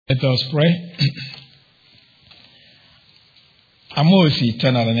Let us pray. Our most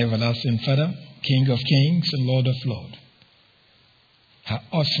eternal and everlasting Father, King of kings and Lord of lords, how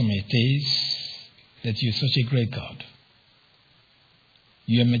awesome it is that you are such a great God.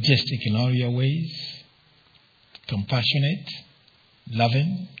 You are majestic in all your ways, compassionate,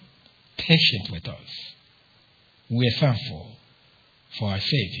 loving, patient with us. We are thankful for our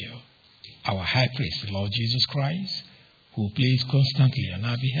Savior, our High Priest, the Lord Jesus Christ, who plays constantly on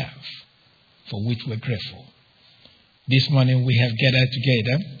our behalf, for which we're grateful. This morning we have gathered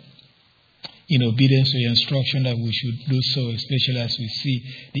together in obedience to your instruction that we should do so, especially as we see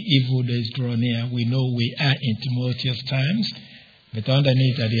the evil days draw near. We know we are in tumultuous times, but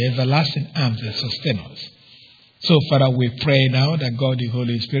underneath are the everlasting arms that sustain us. So, Father, we pray now that God, the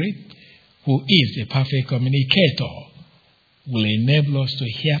Holy Spirit, who is the perfect communicator, will enable us to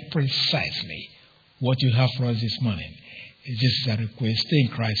hear precisely what you have for us this morning. This is a request in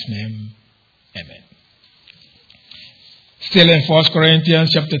Christ's name. Amen. Still in 1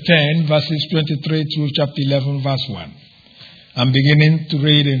 Corinthians chapter 10, verses 23 through chapter 11, verse 1. I'm beginning to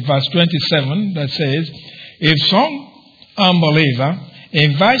read in verse 27 that says, if some unbeliever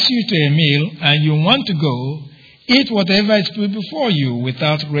invites you to a meal and you want to go, eat whatever is put before you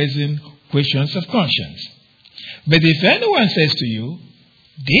without raising questions of conscience. But if anyone says to you,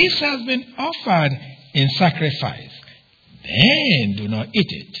 this has been offered in sacrifice, then do not eat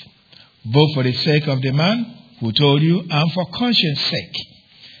it, both for the sake of the man who told you and for conscience sake.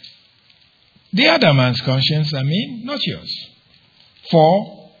 The other man's conscience, not yours.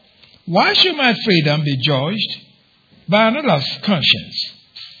 For why should my freedom be judged by another's conscience?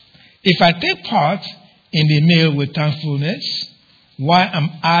 If I take part in the meal with thankfulness, why am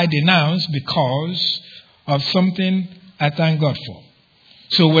I denounced because of something I thank God for?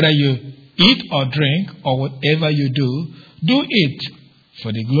 So whether you eat or drink or whatever you do it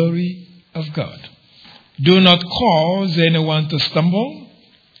for the glory of God. Do not cause anyone to stumble,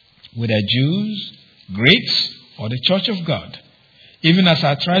 whether Jews, Greeks, or the church of God, even as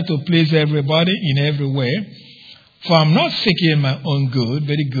I try to please everybody in every way. For I am not seeking my own good,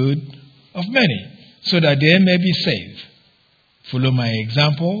 but the good of many, so that they may be saved. Follow my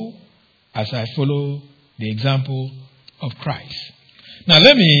example as I follow the example of Christ. Now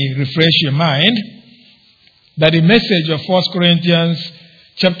let me refresh your mind that the message of 1 Corinthians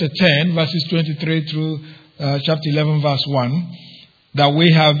chapter 10, verses 23 through chapter 11, verse 1, that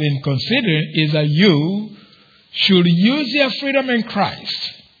we have been considering is that you should use your freedom in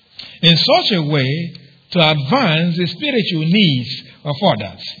Christ in such a way to advance the spiritual needs of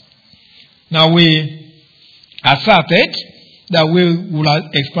others. Now we asserted that we will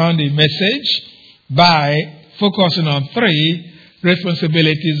expand the message by focusing on three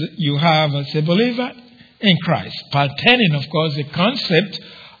responsibilities you have as a believer in Christ, pertaining, of course, the concept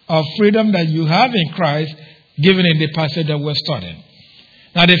of freedom that you have in Christ, given in the passage that we're studying.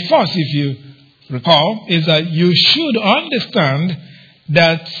 Now, the first, if you recall, is that you should understand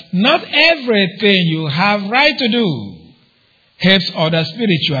that not everything you have right to do helps others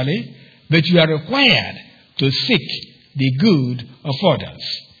spiritually, but you are required to seek the good of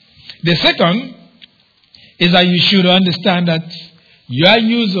others. The second is that you should understand that your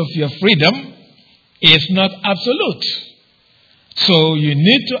use of your freedom is not absolute. So you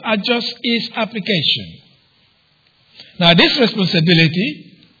need to adjust its application. Now this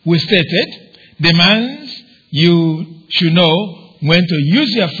responsibility, we stated, demands you should know when to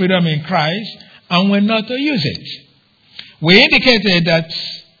use your freedom in Christ and when not to use it. We indicated that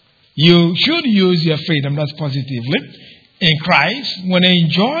you should use your freedom, that's positively, in Christ when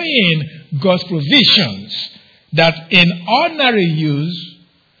enjoying God's provisions that in ordinary use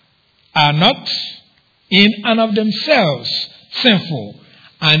are not in and of themselves sinful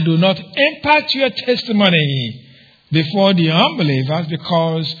and do not impact your testimony before the unbelievers,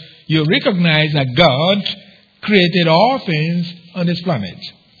 because you recognize that God created all things on this planet.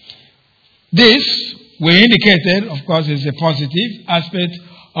 This, we indicated, of course, is a positive aspect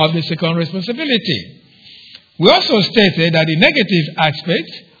of the second responsibility. We also stated that the negative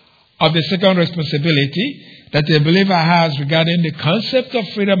aspect of the second responsibility that a believer has regarding the concept of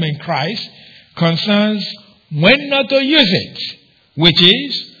freedom in Christ concerns when not to use it, which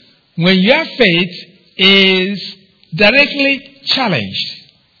is when your faith is directly challenged.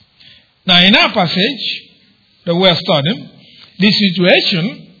 Now, in our passage that we're studying, the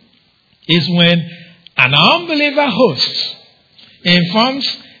situation is when an unbeliever host informs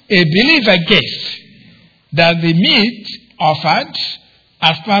a believer guest that the meat offered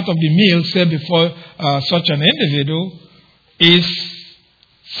as part of the meal set before such an individual is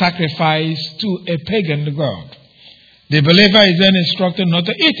sacrificed to a pagan god. The believer is then instructed not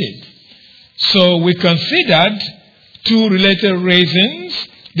to eat it. So we considered two related reasons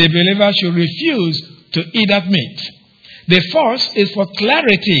the believer should refuse to eat that meat. The first is for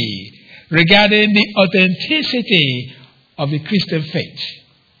clarity regarding the authenticity of the Christian faith.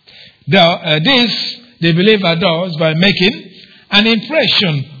 This the believer does by making an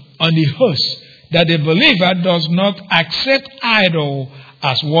impression on the host that the believer does not accept idol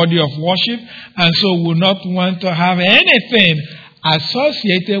as worthy of worship and so will not want to have anything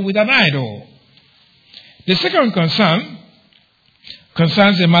associated with an idol. The second concern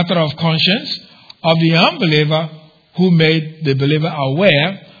concerns the matter of conscience of the unbeliever who made the believer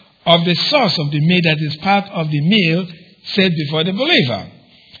aware of the source of the meat that is part of the meal set before the believer.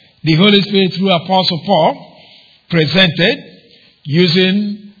 The Holy Spirit, through Apostle Paul, presented,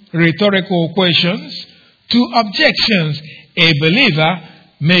 using rhetorical questions, two objections a believer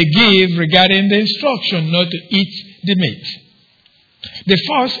may give regarding the instruction not to eat the meat. The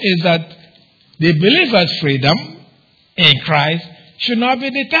first is that the believer's freedom in Christ should not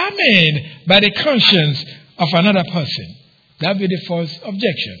be determined by the conscience of another person. That would be the first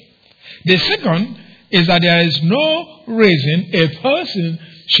objection. The second is that there is no reason a person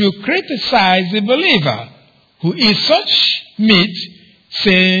should criticize the believer who eats such meat,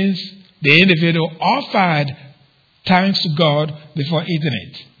 since the individual offered thanks to God before eating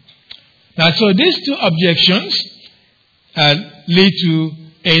it. Now, so these two objections lead to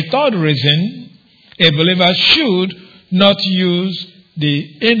a third reason a believer should not use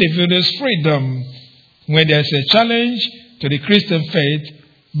the individual's freedom when there's a challenge to the Christian faith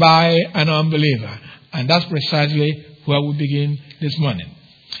by an unbeliever. And that's precisely where we begin this morning.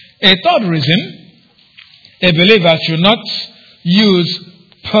 A third reason a believer should not use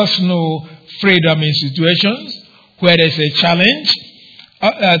personal freedom in situations where there's a challenge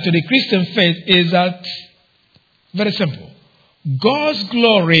to the Christian faith is that, very simple, God's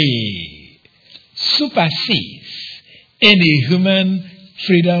glory supersedes any human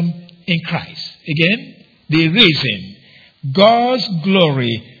freedom in Christ. Again, the reason God's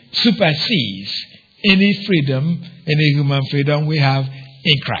glory supersedes any freedom, any human freedom we have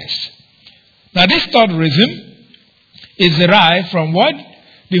in Christ. Now, this third reason is derived from what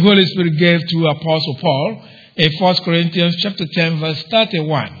the Holy Spirit gave to Apostle Paul in 1 Corinthians chapter 10, verse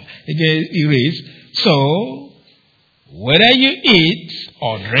 31. Again, he reads, "So, whether you eat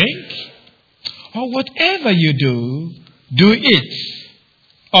or drink, or whatever you do, do it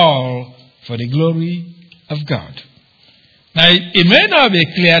all for the glory of God." Now, it may not be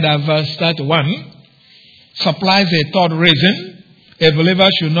clear that verse 31 supplies a third reason a believer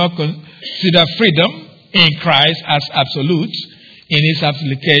should not consider freedom in Christ as absolute in its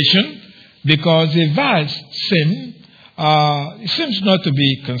application, because the verse seems not to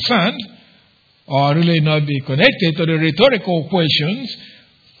be concerned or really not be connected to the rhetorical questions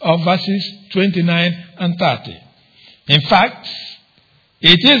of verses 29 and 30. In fact,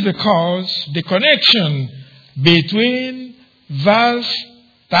 it is because the connection between verse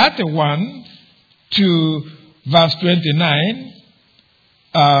 31 to verse 29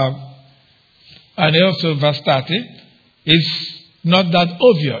 and also verse 30 is not that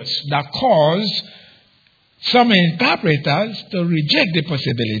obvious, that caused some interpreters to reject the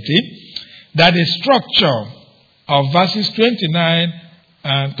possibility that the structure of verses 29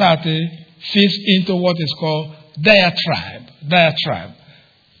 and 30 fits into what is called diatribe.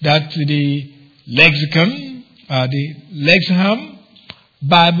 That the lexicon, the Lexham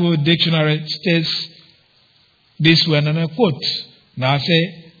Bible Dictionary states this way, and I quote. Now I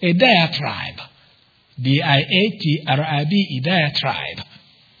say, a diatribe. D-I-A-T-R-I-B-E, diatribe.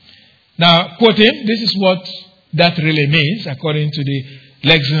 Now, quoting, this is what that really means, according to the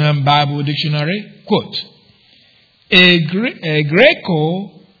Lexham Bible Dictionary. Quote, a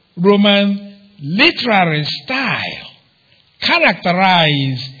Greco-Roman literary style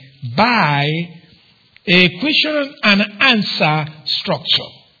characterized by a question and answer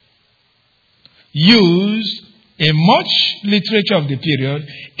structure used in much literature of the period,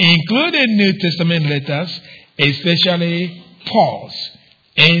 including New Testament letters, especially Paul's.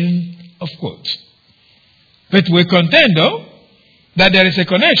 End of quote. But we contend, though, that there is a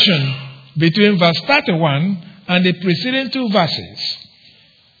connection between verse 31 and the preceding two verses.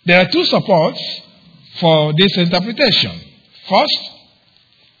 There are two supports for this interpretation. First,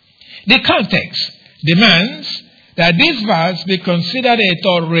 the context demands that this verse be considered a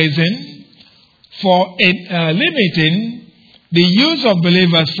third reason for limiting the use of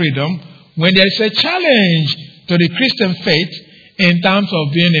believers' freedom when there is a challenge to the Christian faith in terms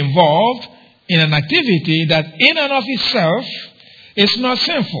of being involved in an activity that in and of itself is not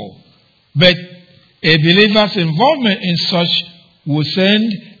sinful, but A believer's involvement in such will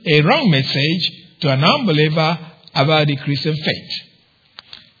send a wrong message to an unbeliever about the Christian faith.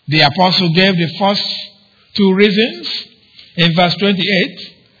 The apostle gave the first two reasons in verse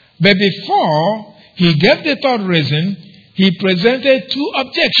 28, but before he gave the third reason, he presented two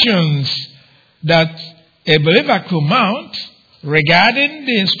objections that a believer could mount regarding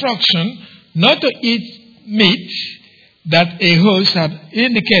the instruction not to eat meat that a host had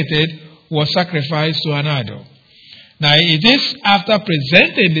indicated was sacrificed to an idol. Now, it is after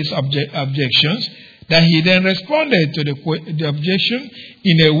presenting these objections that he then responded to the objection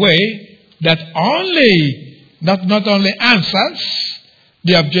in a way that not only answers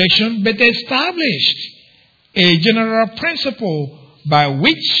the objection, but established a general principle by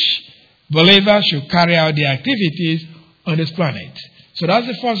which believers should carry out their activities on this planet. So that's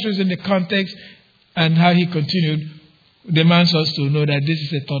the first reason, the context, and how he continued demands us to know that this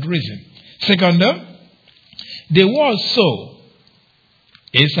is a third reason. Second, the word so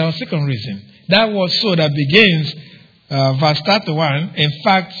is our second reason. That word so that begins verse 31, in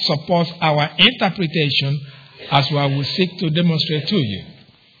fact, supports our interpretation as I will seek to demonstrate to you.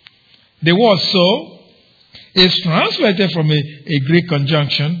 The word so is translated from a Greek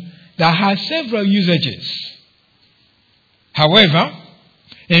conjunction that has several usages. However,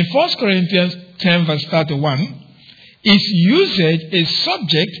 in 1 Corinthians 10 verse 31, its usage is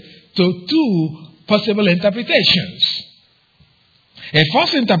subject to two possible interpretations. A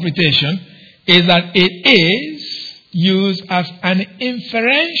first interpretation is that it is used as an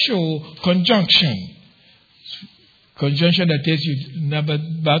inferential conjunction. Conjunction that tells you never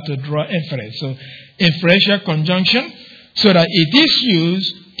about to draw inference. So, inferential conjunction, so that it is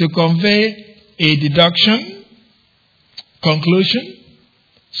used to convey a deduction, conclusion,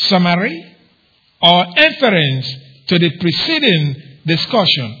 summary, or inference to the preceding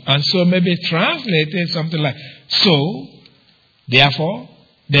discussion. And so maybe translated something like, so, therefore,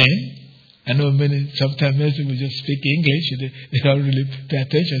 then. I know sometimes most people just speak English, they don't really pay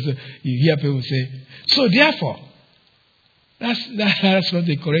attention. So you hear people say, so therefore. That's not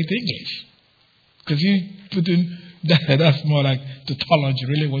the correct English. Because you put in, that's more like tautology,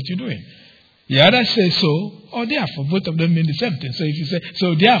 really, what you're doing. You either say so or therefore. Both of them mean the same thing. So if you say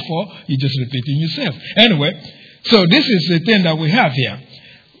so therefore, you're just repeating yourself. Anyway, so this is the thing that we have here.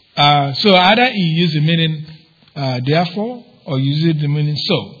 So either you use the meaning therefore or you use the meaning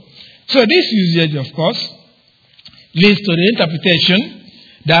so. So this usage, of course, leads to the interpretation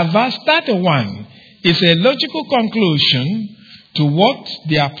that verse 31 is a logical conclusion to what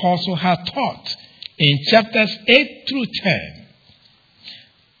the apostle had taught in chapters 8 through 10.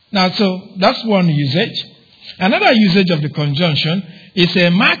 Now, so that's one usage. Another usage of the conjunction is a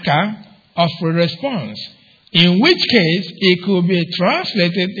marker of a response, in which case it could be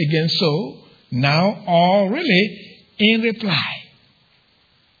translated again so, now, or really in reply.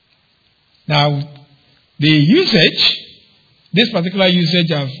 Now, the usage, this particular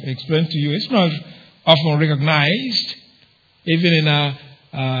usage I've explained to you, is not often recognized, even in our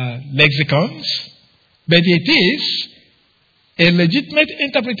lexicons, but it is a legitimate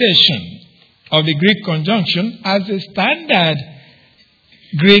interpretation of the Greek conjunction as a standard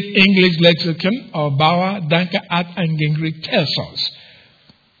Greek English lexicon of Bauer, Danker, Art, and Gingrich tells us.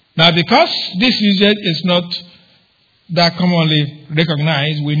 Now, because this usage is not that commonly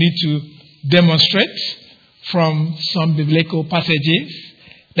recognized, we need to demonstrate from some biblical passages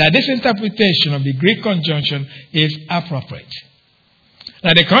that this interpretation of the Greek conjunction is appropriate.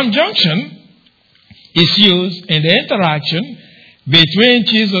 Now, the conjunction is used in the interaction between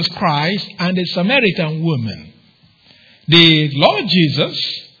Jesus Christ and the Samaritan woman. The Lord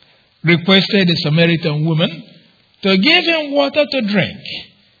Jesus requested the Samaritan woman to give him water to drink,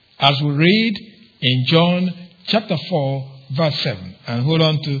 as we read in John chapter 4, verse 7. And hold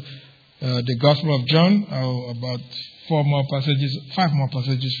on to the Gospel of John, about 5 more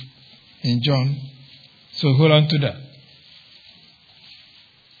passages in John. So hold on to that.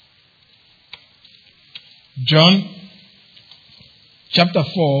 John chapter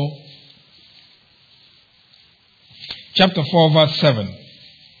 4, verse 7.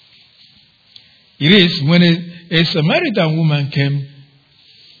 It is when a Samaritan woman came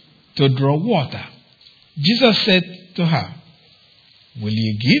to draw water, Jesus said to her, "Will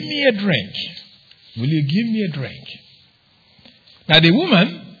you give me a drink? Will you give me a drink?" Now the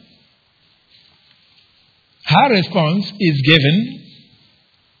woman, her response is given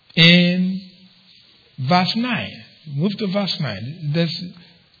in verse 9. Move to verse 9. That's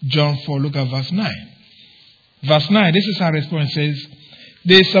John 4, look at verse 9. Verse 9, this is her response. It says,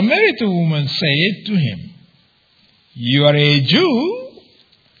 "The Samaritan woman said to him, 'You are a Jew,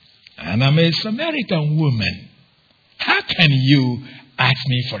 and I'm a Samaritan woman. How can you ask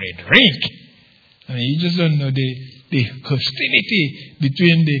me for a drink? I mean, you just don't know the hostility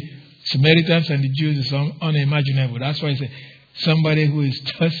between the Samaritans and the Jews is unimaginable. That's why I say somebody who is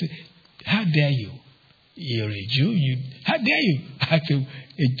thirsty, how dare you? You're a Jew. How dare you ask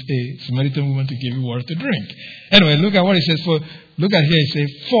a Samaritan woman to give you water to drink? Anyway, look at what it says. Look at here. It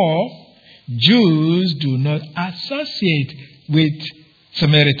says, for Jews do not associate with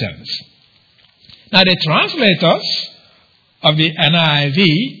Samaritans. Now, the translators of the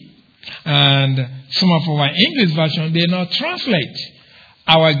NIV and some of our English version, they not translate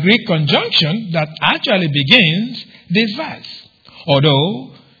our Greek conjunction that actually begins this verse.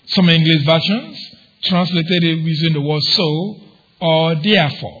 Although some English versions translated it using the word so or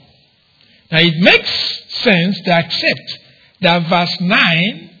therefore. Now it makes sense to accept that verse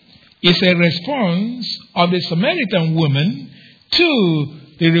 9 is a response of the Samaritan woman to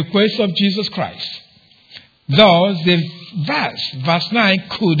the request of Jesus Christ. Thus, the verse 9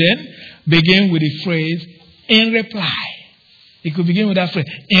 couldn't begin with the phrase, in reply. It could begin with that phrase,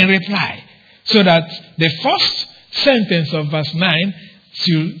 in reply. So that the first sentence of verse 9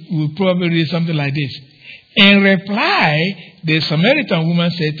 will probably read something like this. In reply, the Samaritan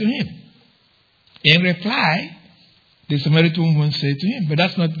woman said to him. In reply, the Samaritan woman said to him. But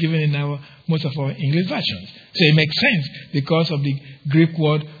that's not given in most of our English versions. So it makes sense because of the Greek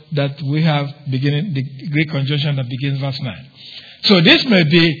word that we have beginning, the Greek conjunction that begins verse 9. So this may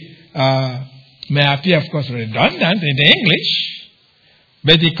appear, of course, redundant in the English,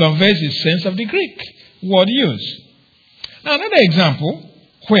 but it conveys the sense of the Greek word used. Now, another example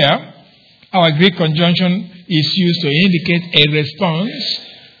where our Greek conjunction is used to indicate a response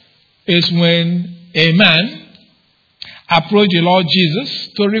is when a man approached the Lord Jesus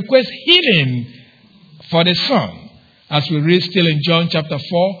to request healing for the son. As we read still in John chapter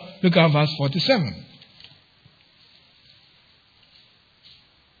 4, look at verse 47.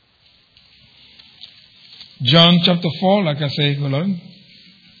 John chapter 4, like I say, hold on.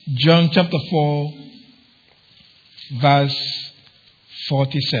 John chapter 4, verse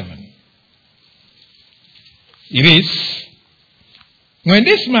 47. It is, when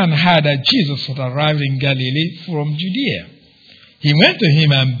this man heard that Jesus had arrived in Galilee from Judea, he went to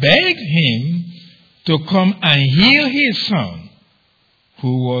him and begged him to come and heal his son,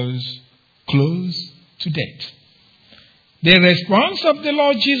 who was close to death. The response of the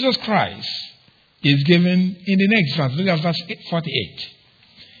Lord Jesus Christ is given in the next verse. Look at verse 48.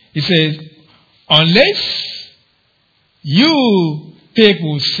 It says, unless you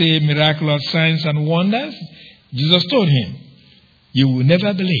people see miraculous signs and wonders, Jesus told him, you will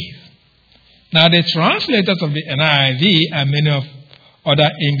never believe. Now the translators of the NIV and many of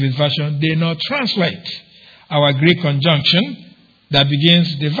other English versions, they not translate our Greek conjunction that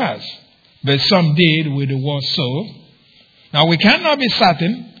begins the verse. But some did with the word so. Now we cannot be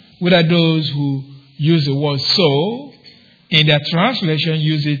certain whether those who use the word so in their translation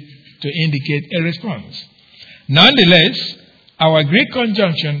use it to indicate a response. Nonetheless, our Greek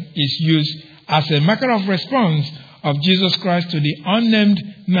conjunction is used as a marker of response of Jesus Christ to the unnamed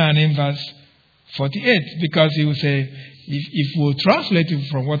man in verse 48, because he will say, if we translate it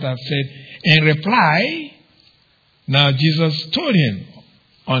from what I've said, in reply, now Jesus told him,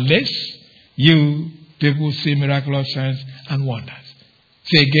 unless you people see miraculous signs and wonders.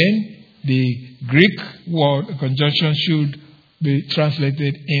 So again, the Greek word conjunction should be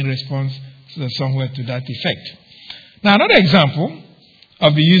translated in response to somewhere to that effect. Now, another example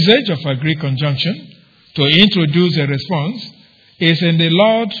of the usage of a Greek conjunction to introduce a response is in the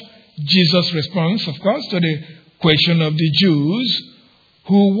Lord Jesus' response, of course, to the question of the Jews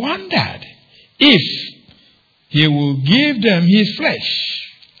who wondered if he will give them his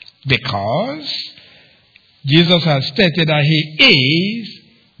flesh, because Jesus has stated that he is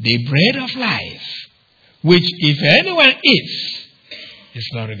the bread of life, which if anyone eats,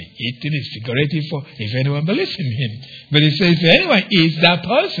 it's not really eating, it's figurative for if anyone believes in him. But it says if anyone eats, that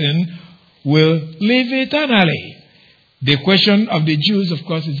person will live eternally. The question of the Jews, of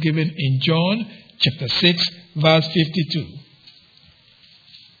course, is given in John chapter 6, verse 52.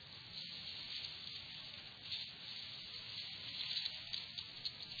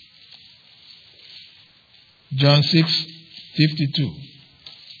 John 6, 52.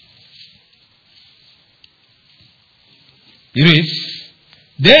 It is,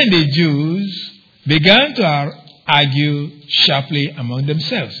 then the Jews began to argue sharply among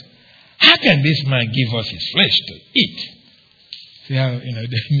themselves. How can this man give us his flesh to eat? See how,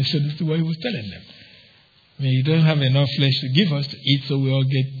 they misunderstood what he was telling them. I mean, you don't have enough flesh to give us to eat, so we all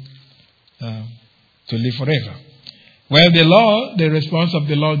get to live forever. Well, the response of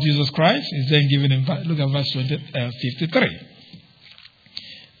the Lord Jesus Christ is then given in, look at verse 53.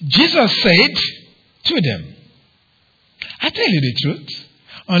 Jesus said to them, I tell you the truth,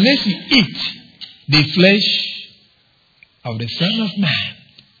 unless you eat the flesh of the Son of Man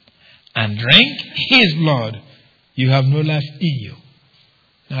and drink his blood, you have no life in you.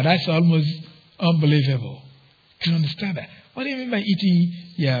 Now that's almost unbelievable. Can you understand that? What do you mean by eating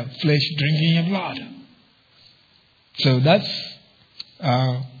your flesh, drinking your blood? So that's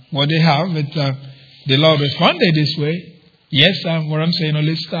what they have. The Lord responded this way. Yes, what I'm saying,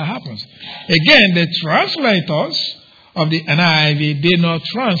 unless that happens. Again, the translators of the NIV did not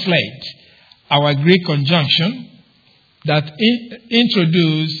translate our Greek conjunction that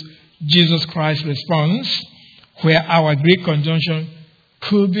introduced Jesus Christ's response, where our Greek conjunction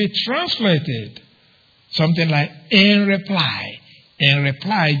could be translated something like in reply. In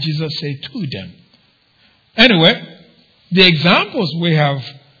reply, Jesus said to them. Anyway, the examples we have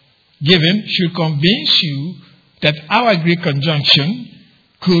given should convince you that our Greek conjunction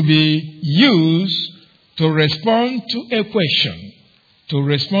could be used to respond to a question. To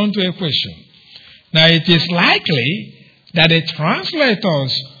respond to a question. Now, it is likely that the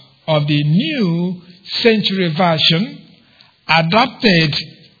translators of the New Century Version adopted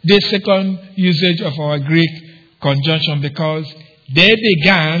the second usage of our Greek conjunction because they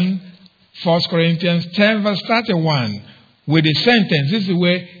began 1 Corinthians 10 verse 31 with the sentence. This is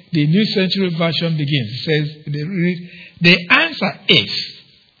where the New Century Version begins. It says, the answer is.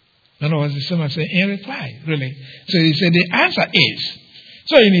 In other words, the same as saying in reply, really. So he said the answer is.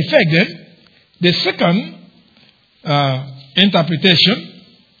 So in effect then, the second interpretation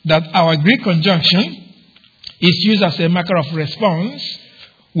that our Greek conjunction is used as a marker of response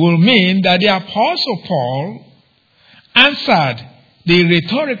will mean that the Apostle Paul answered the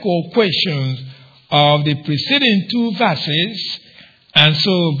rhetorical questions of the preceding two verses, and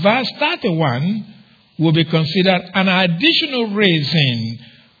so verse 31 will be considered an additional reason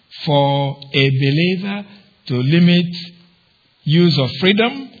for a believer to limit use of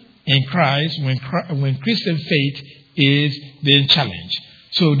freedom in Christ when Christian faith is being challenged.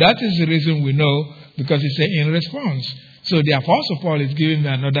 So that is the reason we know, because it's in response. So the Apostle Paul is giving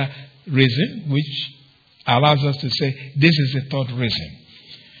another reason, which allows us to say this is the third reason.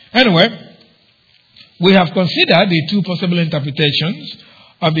 Anyway, we have considered the two possible interpretations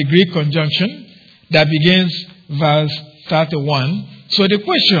of the Greek conjunction that begins verse 31. So the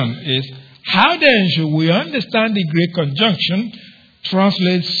question is, how then should we understand the Greek conjunction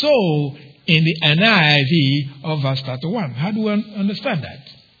translated so in the NIV of verse 31? How do we understand that?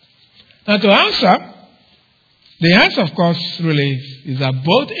 Now to answer, the answer of course really is that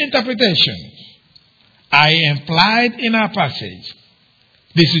both interpretations are implied in our passage.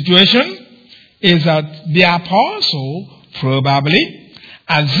 The situation is that the apostle probably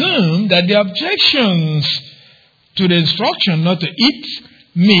assumed that the objections to the instruction not to eat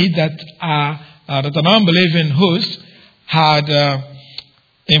meat that an unbelieving host had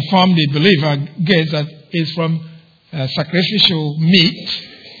informed the believer guest that is from sacrificial meat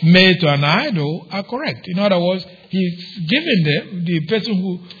made to an idol are correct. In other words, he's giving the person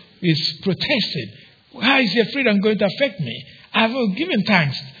who is protesting, how is your freedom going to affect me? I've given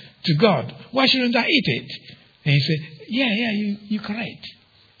thanks to God. Why shouldn't I eat it? And he said, you're correct.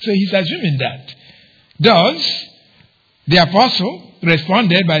 So he's assuming that. Thus, the apostle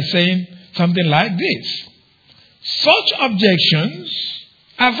responded by saying something like this: such objections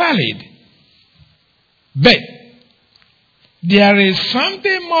are valid, but there is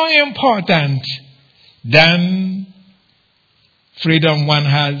something more important than freedom one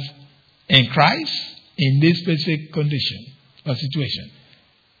has in Christ in this specific condition or situation.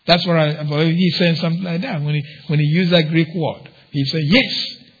 That's what I believe he's saying something like that. When he used that Greek word, he said,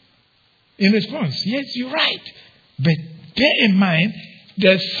 yes. In response, yes, you're right. But bear in mind,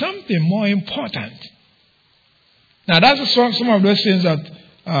 there's something more important. Now, that's some of those things that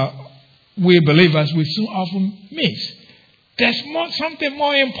we believers we so often miss. There's something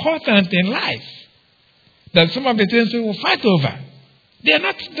more important in life that some of the things we will fight over. They're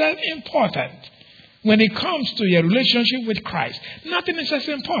not that important. When it comes to your relationship with Christ, nothing is as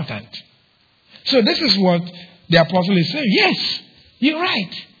important. So this is what the apostle is saying. Yes, you're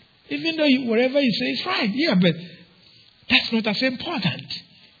right. Even though whatever you say is right. Yeah, but that's not as important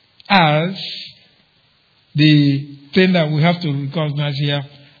as the thing that we have to recognize here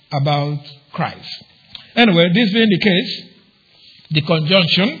about Christ. Anyway, this being the case, the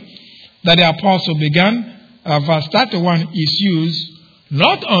conjunction that the apostle began, verse 31, is used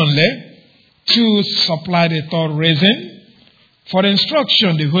not only to supply the third reason for the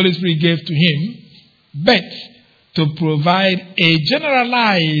instruction the Holy Spirit gave to him, but to provide a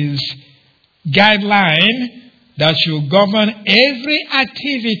generalized guideline that should govern every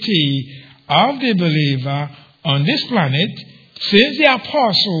activity of the believer on this planet, since the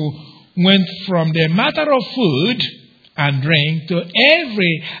apostle went from the matter of food and drink to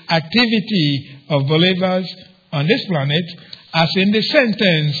every activity of believers on this planet, as in the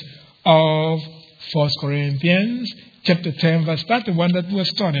sentence of 1 Corinthians chapter 10, verse 31 that we're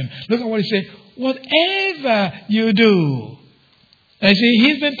studying. Look at what he said. Whatever you do. And see,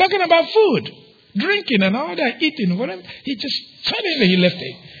 he's been talking about food, drinking, and all that, eating, whatever. He just, suddenly he left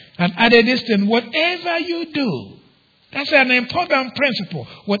it and added this thing, whatever you do. That's an important principle.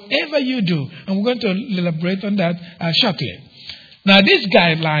 Whatever you do. And we're going to elaborate on that shortly. Now, this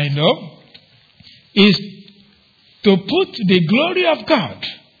guideline, though, is to put the glory of God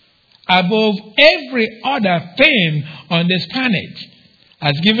above every other thing on this planet.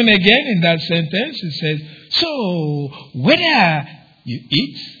 As given again in that sentence, it says, so whether you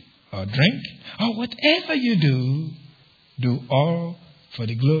eat or drink or whatever you do all for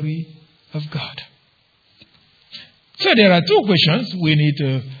the glory of God. So there are two questions we need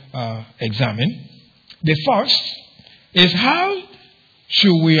to examine. The first is, how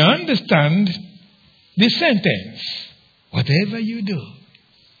should we understand the sentence, whatever you do?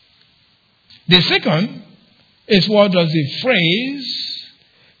 The second is, what does the phrase,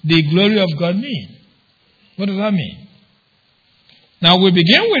 the glory of God, mean? What does that mean? Now we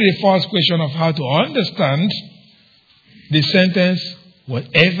begin with the first question of how to understand the sentence,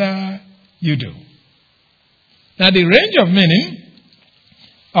 whatever you do. Now the range of meaning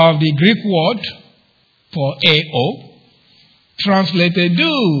of the Greek word for AO, translated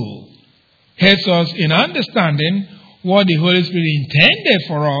do, helps us in understanding what the Holy Spirit intended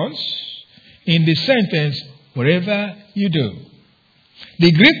for us in the sentence, whatever you do.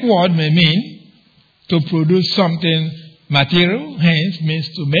 The Greek word may mean to produce something material, hence means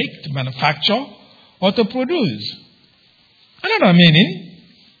to make, to manufacture, or to produce. Another meaning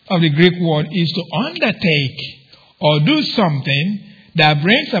of the Greek word is to undertake or do something that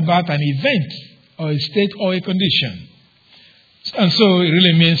brings about an event or a state or a condition. And so it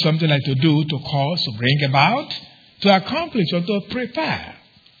really means something like to do, to cause, to bring about, to accomplish, or to prepare.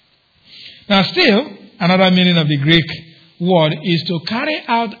 Now still, another meaning of the Greek word is to carry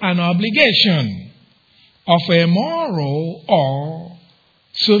out an obligation of a moral or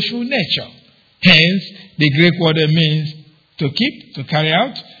social nature. Hence, the Greek word means to keep, to carry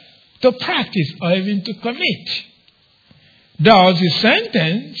out, to practice, or even to commit. Thus, the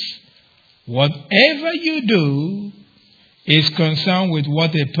sentence, whatever you do, is concerned with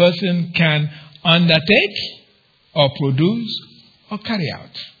what a person can undertake, or produce, or carry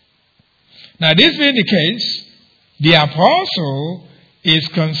out. Now, this being the case, the apostle is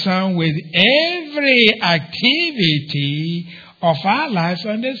concerned with every activity of our lives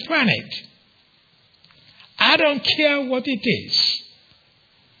on this planet. I don't care what it is.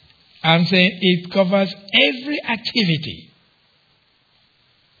 I'm saying it covers every activity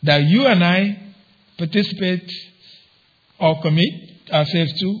that you and I participate or commit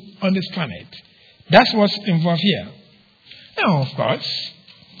ourselves to on this planet. That's what's involved here. Now, of course,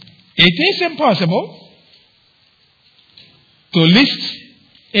 it is impossible to list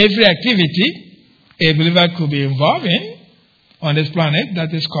every activity a believer could be involved in on this planet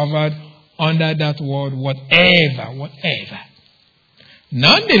that is covered under that word, whatever.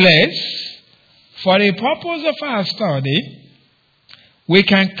 Nonetheless, for the purpose of our study, we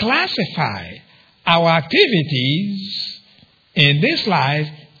can classify our activities in this life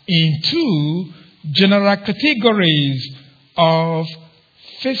in two general categories of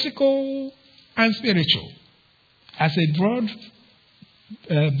physical and spiritual, as a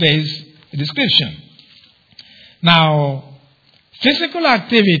broad-based description. Now, physical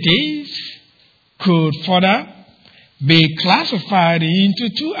activities could further be classified into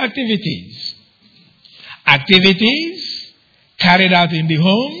two activities. Activities carried out in the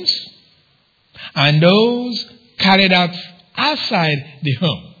homes and those carried out outside the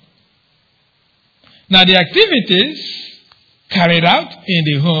home. Now, the activities carried out in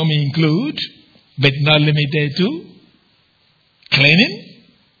the home include, but not limited to, cleaning,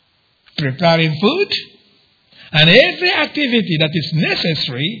 preparing food, and every activity that is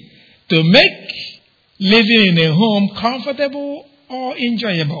necessary to make living in a home comfortable or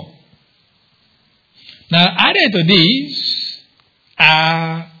enjoyable. Now, added to these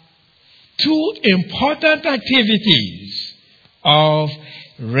are two important activities of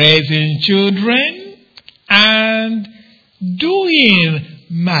raising children and doing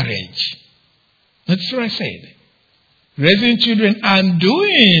marriage. That's what I said. Raising children and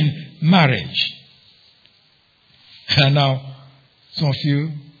doing marriage. And now, some of you,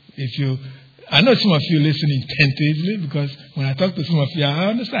 I know some of you listen intensively, because when I talk to some of you, I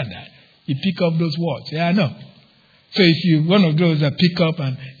understand that. You pick up those words. Yeah, I know. So if you're one of those that pick up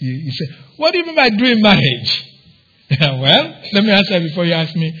and you say, what do you mean by doing marriage? Well, let me answer before you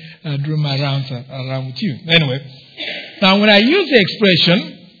ask me during my rounds around with you. Anyway, now when I use the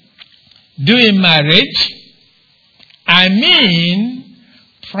expression doing marriage, I mean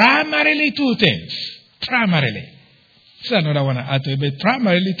primarily two things. Primarily. This is another one I add to it, but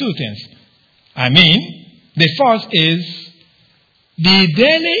primarily two things. I mean, the first is the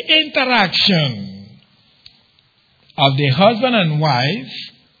daily interaction of the husband and wife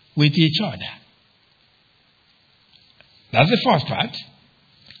with each other. That's the first part.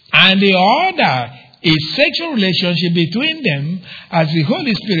 And the other is sexual relationship between them, as the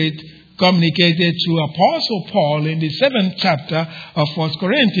Holy Spirit communicated to Apostle Paul in the 7th chapter of 1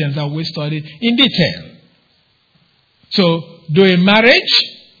 Corinthians that we studied in detail. So, doing marriage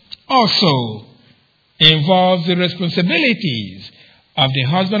also involves the responsibilities of the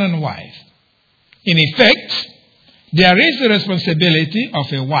husband and wife. In effect, there is the responsibility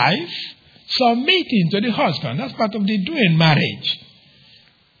of a wife submitting to the husband. That's part of the doing marriage.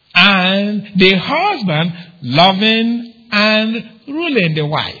 And the husband loving and ruling the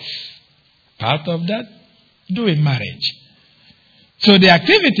wife. Part of that doing marriage. So the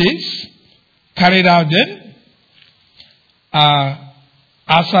activities carried out then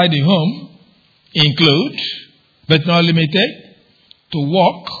outside the home include, but not limited, to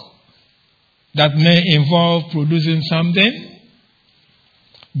work that may involve producing something,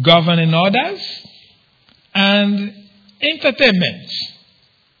 governing others, and entertainment.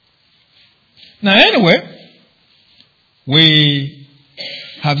 Now anyway, we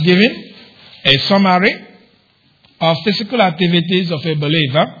have given a summary of physical activities of a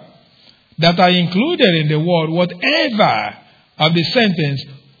believer that are included in the word whatever of the sentence,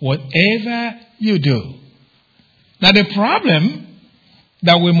 whatever you do. Now the problem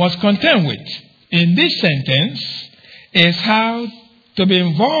that we must contend with in this sentence is how to be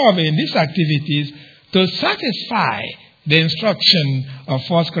involved in these activities to satisfy the instruction of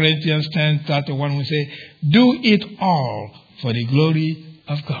 1 Corinthians 10:31. We say, do it all for the glory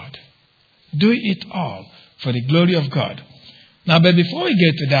of God. Do it all for the glory of God. Now, but before we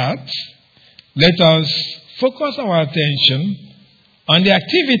get to that, let us focus our attention on the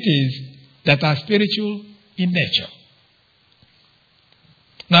activities that are spiritual in nature.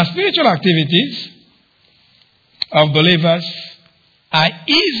 Now, spiritual activities of believers are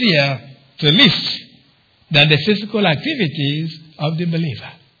easier to list than the physical activities of the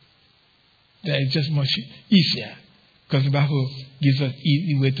believer. That is just much easier, because the Bible gives us an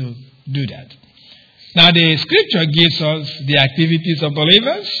easy way to do that. Now, the scripture gives us the activities of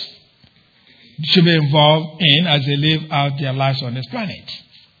believers should be involved in as they live out their lives on this planet.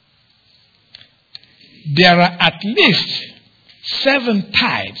 There are at least 7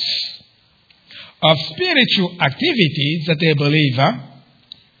 types of spiritual activities that a believer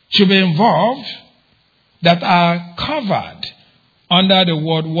should be involved that are covered under the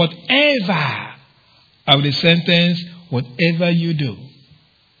word whatever of the sentence, whatever you do.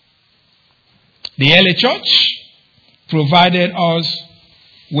 The early church provided us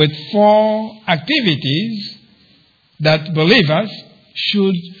with 4 activities that believers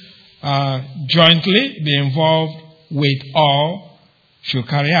should jointly be involved with or should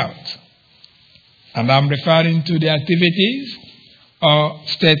carry out. And I'm referring to the activities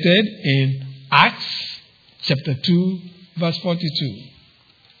stated in Acts chapter 2, verse 42.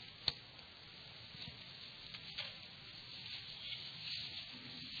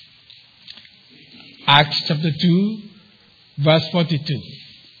 Acts chapter 2, verse 42.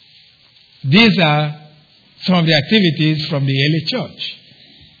 These are some of the activities from the early church.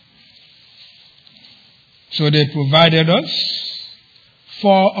 So they provided us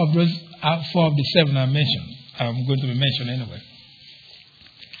 4 of the 7 I mentioned. I'm going to be mentioned anyway.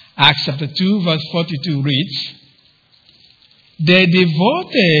 Acts chapter 2, verse 42 reads, they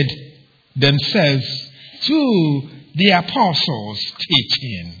devoted themselves to the apostles'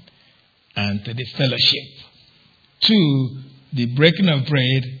 teaching and to the fellowship, to the breaking of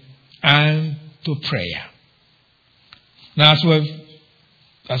bread and to prayer. Now, as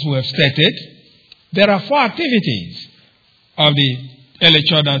we have stated, there are 4 activities of the early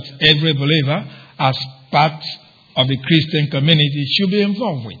church that every believer, as part of the Christian community, should be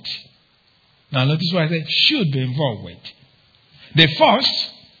involved with. Now, notice what I said, should be involved with. The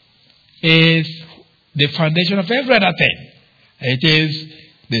first is the foundation of every other thing. It is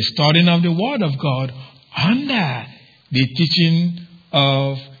the studying of the Word of God under the teaching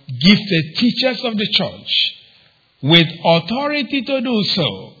of gifted teachers of the church with authority to do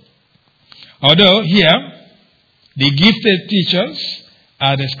so. Although here, the gifted teachers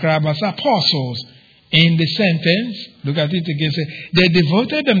are described as apostles in the sentence. Look at it again. Say, they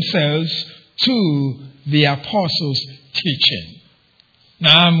devoted themselves to the apostles' teaching.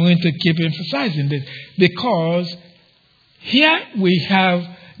 Now I'm going to keep emphasizing this because here we have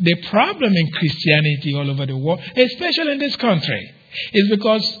the problem in Christianity all over the world, especially in this country. It's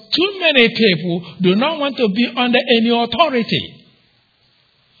because too many people do not want to be under any authority.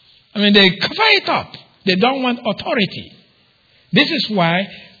 I mean, they cover it up. They don't want authority. This is why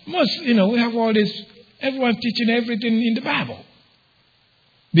we have all this, everyone teaching everything in the Bible.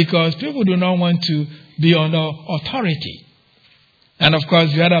 Because people do not want to be under authority. And of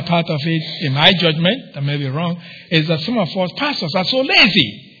course, the other part of it, in my judgment, I may be wrong, is that some of us pastors are so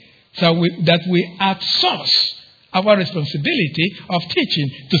lazy that we outsource our responsibility of teaching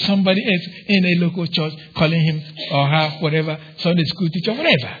to somebody else in a local church, calling him or her whatever, Sunday school teacher,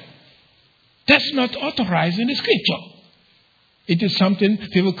 whatever. That's not authorized in the scripture. It is something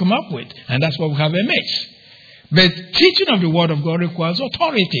people come up with, and that's why we have a mix. But teaching of the word of God requires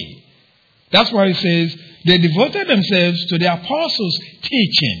authority. That's why it says they devoted themselves to the apostles'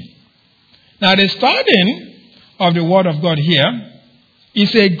 teaching. Now, the studying of the word of God here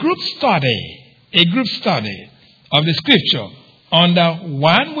is a group study of the scripture under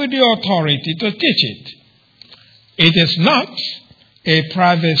one with the authority to teach it. It is not a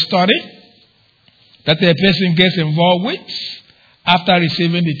private study that a person gets involved with after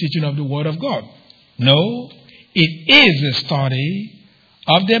receiving the teaching of the word of God. No, it is a study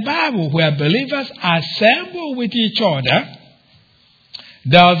of the Bible where believers assemble with each other.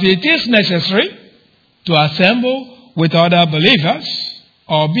 Thus, it is necessary to assemble with other believers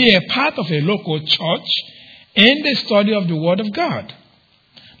or be a part of a local church in the study of the Word of God.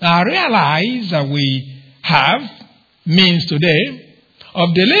 Now, I realize that we have means today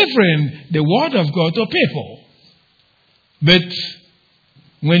of delivering the Word of God to people. But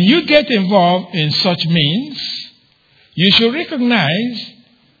when you get involved in such means, you should recognize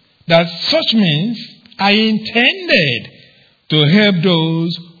that such means are intended to help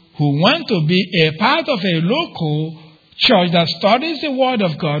those who want to be a part of a local church that studies the Word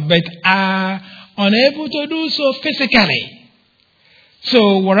of God but are unable to do so physically.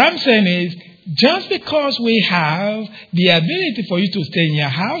 So what I'm saying is, just because we have the ability for you to stay in your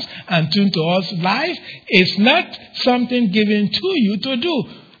house and tune to us live, it's not something given to you to do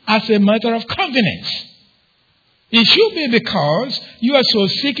as a matter of convenience. It should be because you are so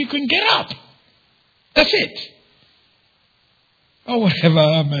sick you couldn't get up. That's it. Or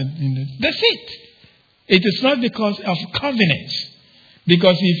whatever. That's it. It is not because of convenience.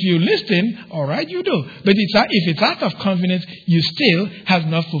 Because if you listen, all right, you do. But if it's out of convenience, you still have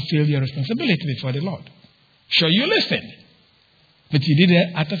not fulfilled your responsibility before the Lord. Sure, you listened. But you did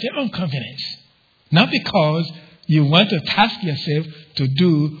it out of your own convenience. Not because you want to task yourself to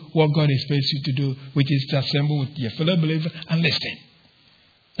do what God expects you to do, which is to assemble with your fellow believer and listen.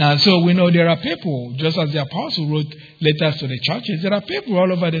 And so we know there are people, just as the apostle wrote letters to the churches, there are people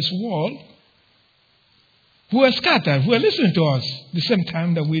all over this world who are scattered, who are listening to us the same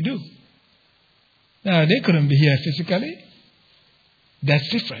time that we do. Now, they couldn't be here physically. That's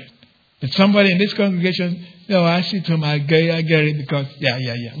different. But somebody in this congregation, I see to him, I get it because,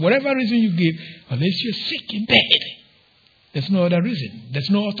 whatever reason you give, unless you're sick in bed, there's no other reason. There's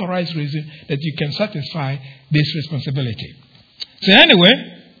no authorized reason that you can satisfy this responsibility. So anyway,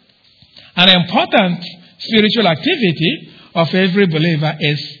 an important spiritual activity of every believer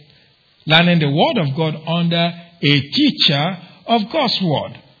is learning the Word of God under a teacher of God's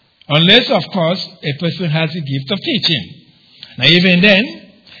Word. Unless, of course, a person has the gift of teaching. Now, even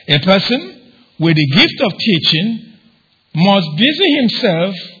then, a person with the gift of teaching must busy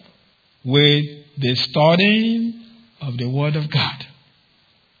himself with the studying of the Word of God.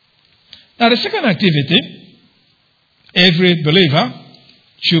 Now, the second activity, every believer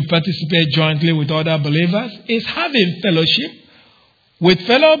should participate jointly with other believers, is having fellowship with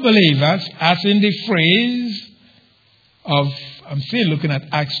fellow believers, as in the phrase of, I'm still looking at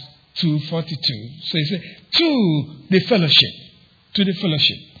Acts 2:42. So he said, to the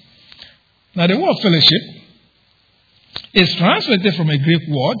fellowship. Now the word fellowship is translated from a Greek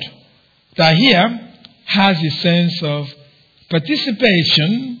word that here has the sense of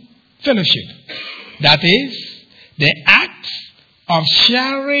participation, fellowship. That is, the act of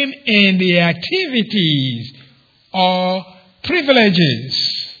sharing in the activities or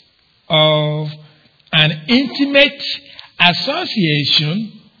privileges of an intimate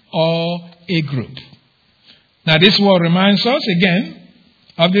association or a group. Now this word reminds us again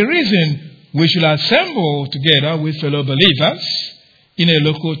of the reason we should assemble together with fellow believers in a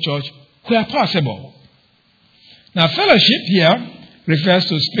local church where possible. Now, fellowship here refers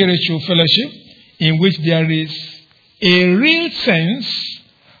to spiritual fellowship in which there is a real sense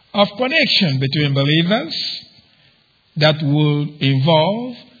of connection between believers that will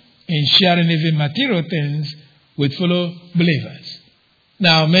involve in sharing even material things with fellow believers.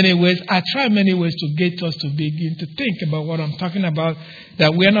 Now, I try many ways to get us to begin to think about what I'm talking about,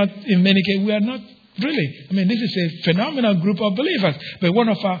 that we are not, in many cases, we are not really. This is a phenomenal group of believers, but one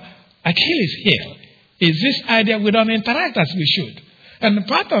of our Achilles heel is this idea we don't interact as we should. And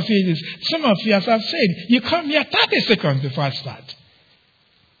part of it is, some of you, as I've said, you come here 30 seconds before I start.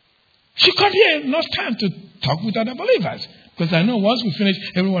 You come here, enough time to talk with other believers. Because I know once we finish,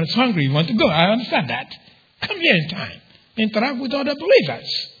 everyone is hungry, you want to go. I understand that. Come here in time. Interact with other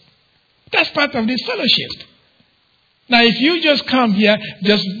believers. That's part of this fellowship. Now, if you just come here,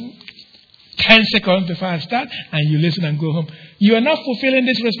 just 10 seconds before I start, and you listen and go home, you are not fulfilling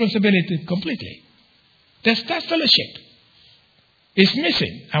this responsibility completely. That's that fellowship. It's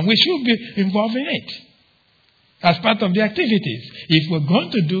missing, and we should be involved in it as part of the activities if we're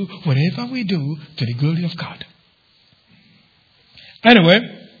going to do whatever we do to the glory of God.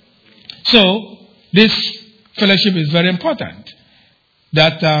 Anyway, so this fellowship is very important.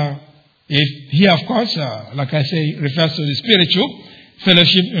 That if here, of course, like I say, refers to the spiritual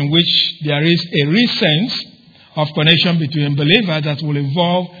fellowship in which there is a real sense of connection between believers that will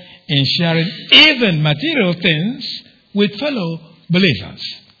involve in sharing even material things with fellow believers.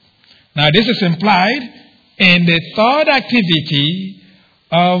 Now, this is implied in the third activity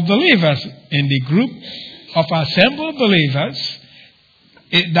of believers in the group of assembled believers.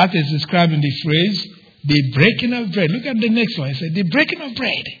 That is described in the phrase, the breaking of bread. Look at the next one. It says, the breaking of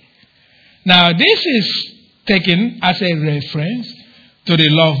bread. Now, this is taken as a reference to the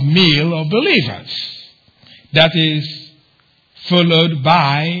love meal of believers. That is followed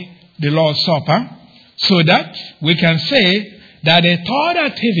by the Lord's Supper, so that we can say that the third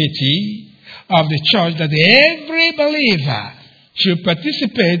activity of the church that every believer should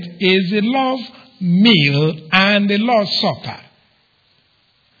participate is the love meal and the Lord's Supper.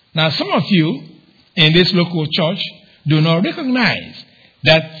 Now, some of you in this local church do not recognize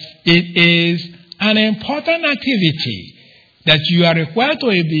that it is an important activity that you are required to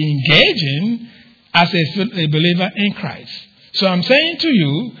be engaging as a believer in Christ. So I'm saying to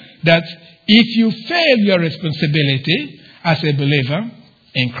you that if you fail your responsibility as a believer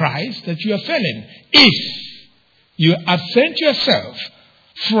in Christ, that you are failing. If you absent yourself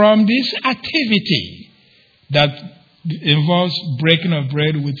from this activity that involves breaking of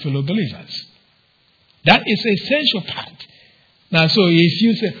bread with fellow believers. That is an essential part. Now, so if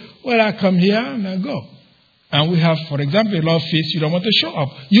you say, well, I come here and I go, and we have, for example, a love feast, you don't want to show up,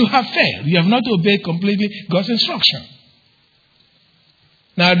 you have failed. You have not obeyed completely God's instruction.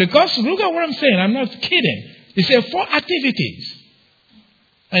 Now, because look at what I'm saying, I'm not kidding. He said 4 activities.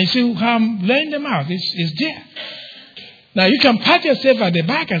 And you see how I'm laying them out. It's there. Now, you can pat yourself at the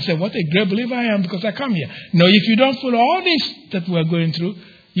back and say, what a great believer I am because I come here. No, if you don't follow all this that we're going through,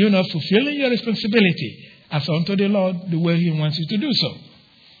 you're not fulfilling your responsibility as unto the Lord the way He wants you to do so.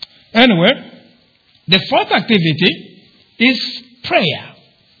 Anyway, the 4th activity is prayer.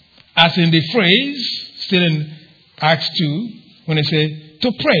 As in the phrase, still in Acts 2, when it says,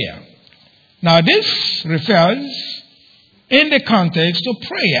 to prayer. Now, this refers in the context of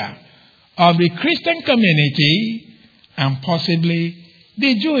prayer of the Christian community and possibly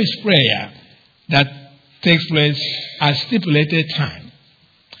the Jewish prayer that takes place at stipulated time.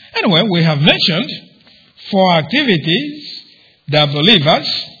 Anyway, we have mentioned 4 activities that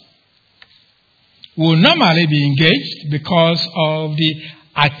believers will normally be engaged because of the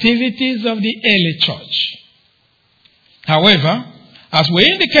activities of the early church. However, as we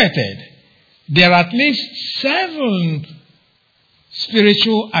indicated, there are at least 7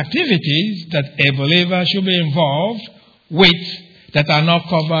 spiritual activities that a believer should be involved with that are not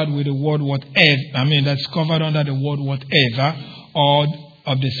covered with the word whatever. That's covered under the word whatever or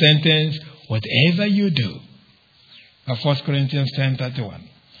of the sentence, whatever you do. Of 1 Corinthians 10:31.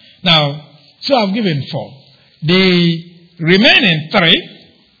 Now, so I've given 4. The remaining 3,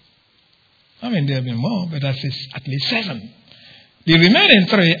 there have been more, but that's at least 7. The remaining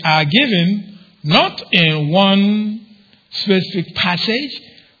 3 are given not in one specific passage,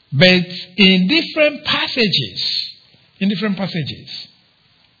 but in different passages.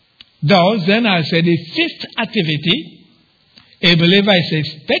 Thus, then I said the 5th activity a believer is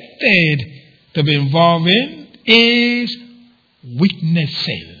expected to be involved in is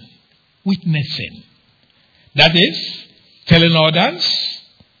witnessing. That is, telling others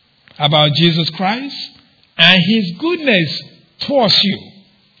about Jesus Christ and His goodness towards you.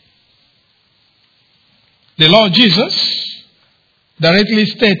 The Lord Jesus directly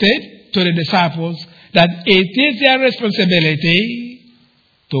stated to the disciples that it is their responsibility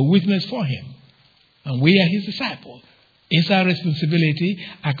to witness for Him. And we are His disciples. It's our responsibility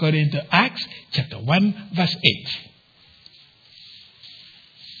according to Acts chapter 1 verse 8.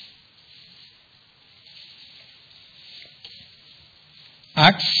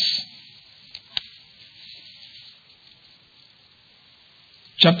 Acts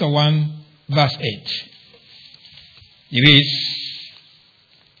chapter 1 verse 8. It is,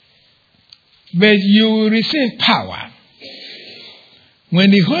 but you will receive power when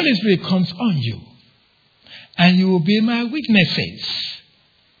the Holy Spirit comes on you, and you will be my witnesses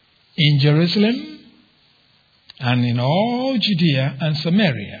in Jerusalem and in all Judea and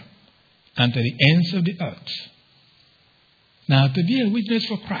Samaria and to the ends of the earth. Now, to be a witness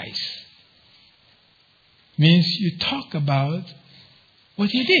for Christ means you talk about what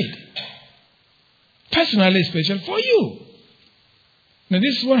He did. Personally special for you. Now,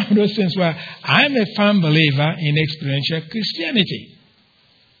 this is one of those things where I'm a firm believer in experiential Christianity.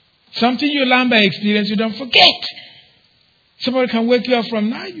 Something you learn by experience, you don't forget. Somebody can wake you up from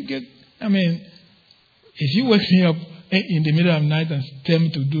night, if you wake me up in the middle of the night and tell me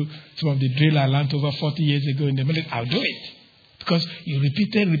to do some of the drill I learned over 40 years ago in the middle, I'll do it. Because you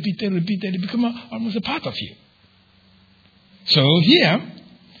repeat it, it becomes almost a part of you. So here,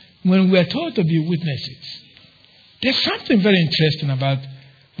 when we are told to be witnesses, there's something very interesting about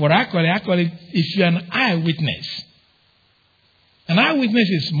what I call it, if you're an eyewitness. An eyewitness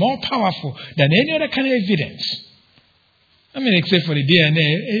is more powerful than any other kind of evidence. Except for the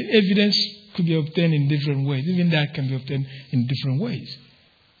DNA, evidence could be obtained in different ways. Even that can be obtained in different ways.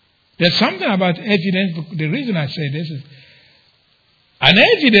 There's something about evidence, but the reason I say this is, an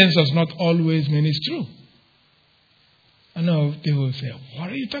evidence does not always mean it's true. I know people will say, what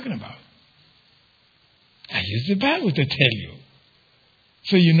are you talking about? I use the Bible to tell you.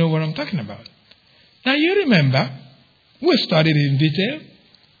 So you know what I'm talking about. Now you remember, we studied in detail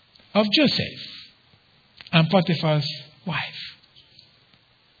of Joseph and Potiphar's wife,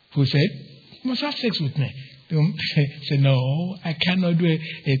 who said, you must have sex with me. He said, no, I cannot do a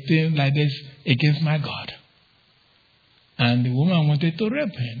thing like this against my God. And the woman wanted to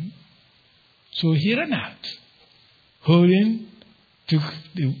rape him. So he ran out, took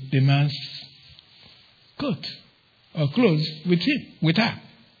the man's coat or clothes with her.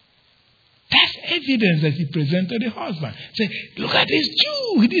 That's evidence that he presented to the husband. Say, look at this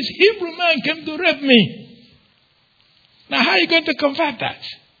Jew, this Hebrew man came to rape me. Now, how are you going to combat that?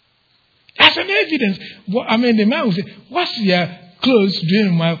 That's an evidence. The man will say, what's your clothes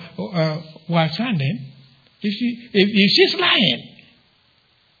doing while standing? If she's lying.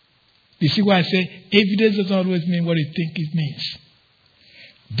 You see why I say evidence doesn't always mean what you think it means.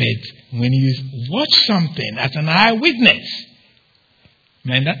 But when you watch something as an eyewitness,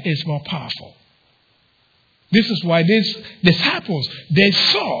 man, that is more powerful. This is why these disciples, they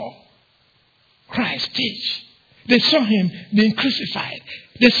saw Christ teach. They saw Him being crucified.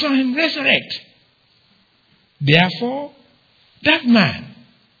 They saw Him resurrect. Therefore, that man,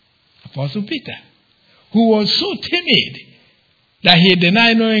 Apostle Peter, who was so timid that he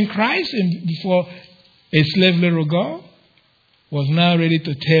denied knowing Christ before a slave little girl, was now ready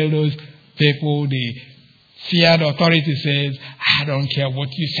to tell those people, the feared authority says, I don't care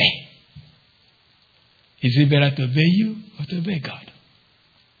what you say. Is it better to obey you or to obey God?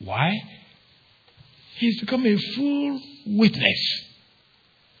 Why? He's become a full witness.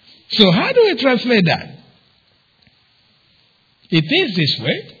 So how do we translate that? It is this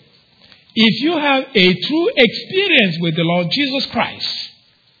way. If you have a true experience with the Lord Jesus Christ,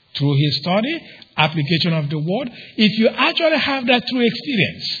 through His study, application of the Word, if you actually have that true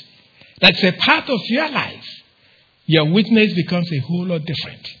experience, that's a part of your life, your witness becomes a whole lot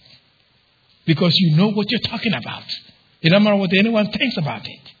different. Because you know what you're talking about. It doesn't matter what anyone thinks about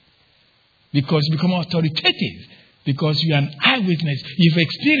it. Because you become authoritative. Because you're an eyewitness. You've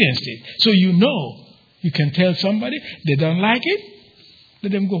experienced it. So you know. You can tell somebody, they don't like it,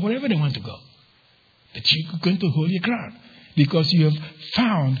 let them go wherever they want to go. But you're going to hold your ground. Because you have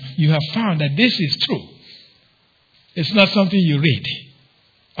found that this is true. It's not something you read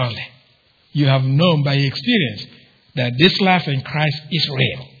only. You have known by experience that this life in Christ is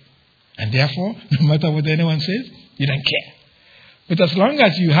real. And therefore, no matter what anyone says, you don't care. But as long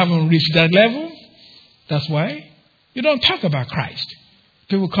as you haven't reached that level, that's why you don't talk about Christ.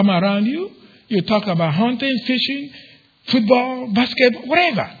 People come around you, you talk about hunting, fishing, football, basketball,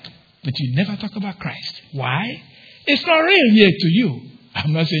 whatever. But you never talk about Christ. Why? It's not real yet to you.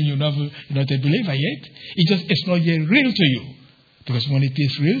 I'm not saying you're not a believer yet. It's not yet real to you. Because when it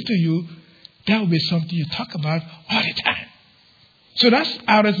is real to you, that will be something you talk about all the time. So that's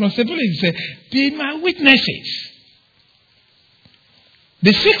our responsibility to say, be my witnesses.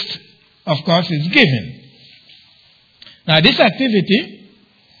 The sixth, of course, is giving. Now, this activity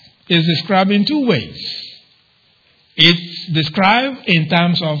is described in two ways. It's described in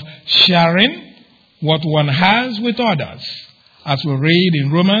terms of sharing what one has with others, as we read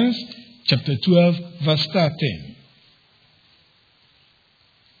in Romans chapter 12, verse 13.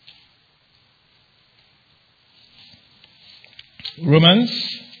 Romans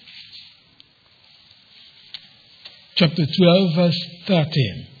chapter 12, verse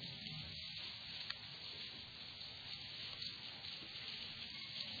 13.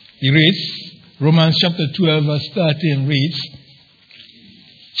 It reads, Romans chapter 12, verse 13 reads,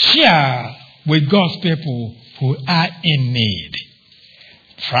 share with God's people who are in need.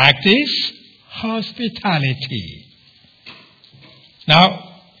 Practice hospitality.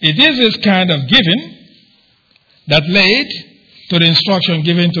 Now, it is this kind of giving that led to the instruction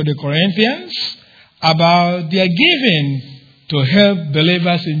given to the Corinthians about their giving to help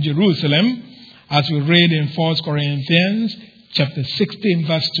believers in Jerusalem, as we read in 1 Corinthians chapter 16,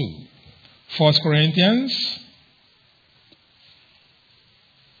 verse 2. 1 Corinthians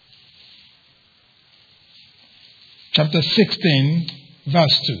chapter 16,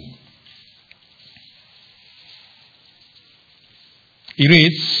 verse 2. It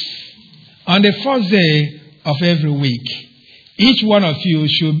reads, on the first day of every week, each one of you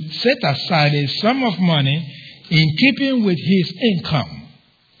should set aside a sum of money in keeping with his income,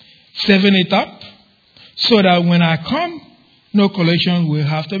 saving it up so that when I come, no collection will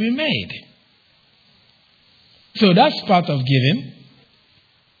have to be made. So that's part of giving,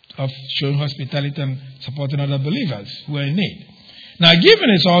 of showing hospitality and supporting other believers who are in need. Now, giving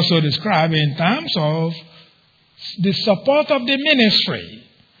is also described in terms of the support of the ministry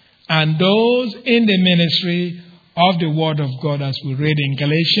and those in the ministry of the Word of God, as we read in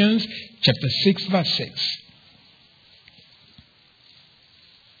Galatians chapter 6, verse 6.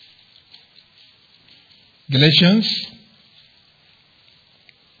 Galatians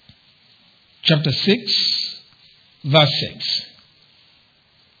chapter 6, verse 6.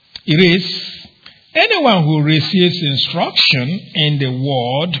 It reads, anyone who receives instruction in the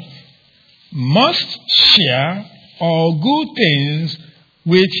Word must share all good things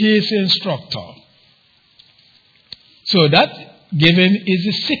with his instructor. So that giving is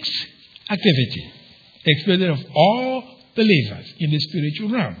the sixth activity expected of all believers in the spiritual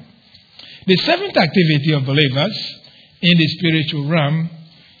realm. The seventh activity of believers in the spiritual realm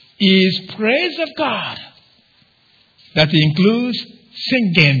is praise of God. That includes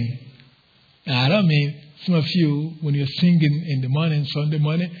singing. Now, I don't mean some of you, when you're singing in the morning, Sunday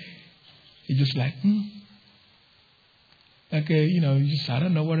morning, you're just like, I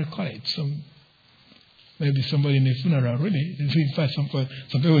don't know what to call it. Maybe somebody in the funeral, really. In fact, some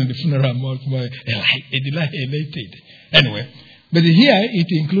people in the funeral more elated. Anyway, but here it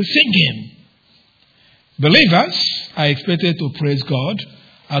includes singing. Believers are expected to praise God,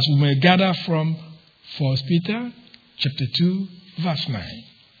 as we may gather from 1 Peter chapter 2, verse 9.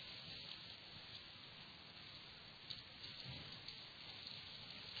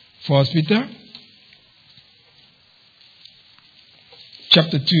 First Peter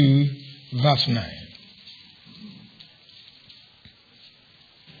chapter 2, verse 9.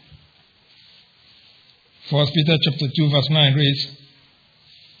 First Peter chapter 2, verse 9 reads,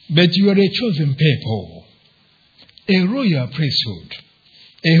 but you are a chosen people, a royal priesthood,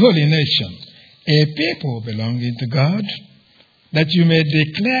 a holy nation, a people belonging to God, that you may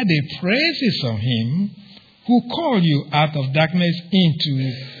declare the praises of him who called you out of darkness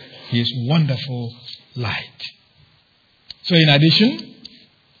into his wonderful light. So in addition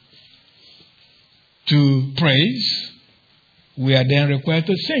to praise, we are then required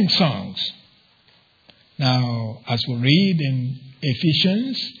to sing songs. Now, as we read in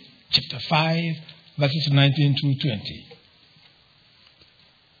Ephesians chapter 5, verses 19 through 20.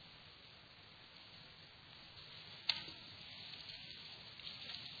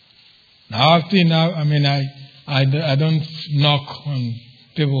 Now, I don't knock on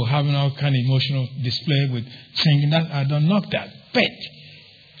people having all kind of emotional display with singing. That I don't knock that. But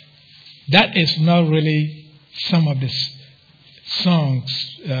that is not really some of the songs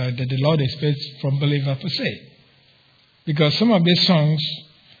that the Lord expects from believers per se. Because some of these songs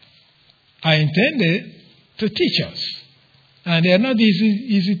are intended to teach us. And they are not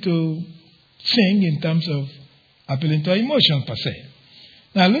easy to sing in terms of appealing to our emotions per se.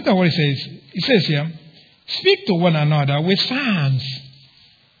 Now look at what it says. It says here, speak to one another with psalms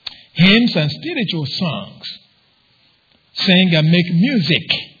hymns and spiritual songs. Sing and make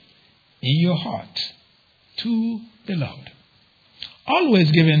music in your heart to the Lord.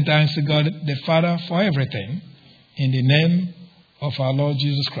 Always giving thanks to God the Father for everything in the name of our Lord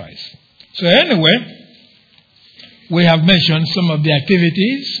Jesus Christ. So anyway, we have mentioned some of the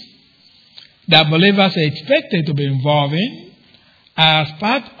activities that believers are expected to be involved in as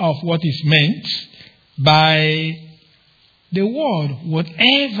part of what is meant by the word,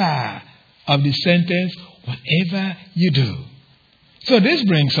 whatever of the sentence, whatever you do. So this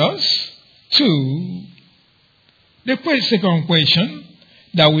brings us to the second question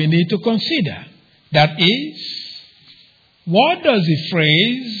that we need to consider. That is, what does the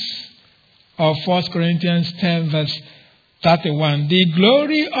phrase of 1 Corinthians 10 verse 31, the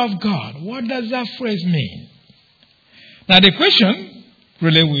glory of God, what does that phrase mean? Now the question,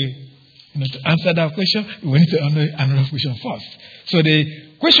 really to answer that question, we need to answer another question first. So the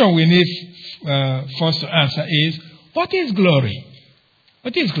question we need first to answer is, what is glory?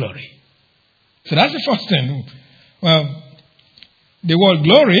 What is glory? So that's the first thing. Well, the word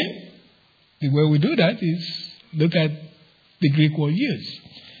glory, the way we do that is look at the Greek word used.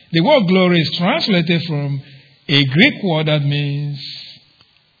 The word glory is translated from a Greek word that means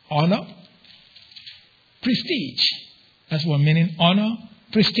honor, prestige. That's what meaning, honor,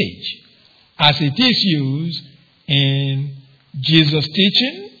 prestige. As it is used in Jesus'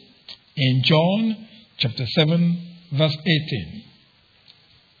 teaching in John chapter 7 verse 18.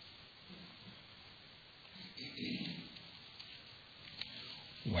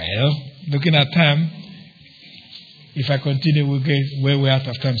 Well, looking at time, if I continue, we'll get where we're out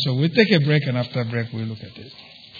of time. So we'll take a break, and after break, we'll look at it.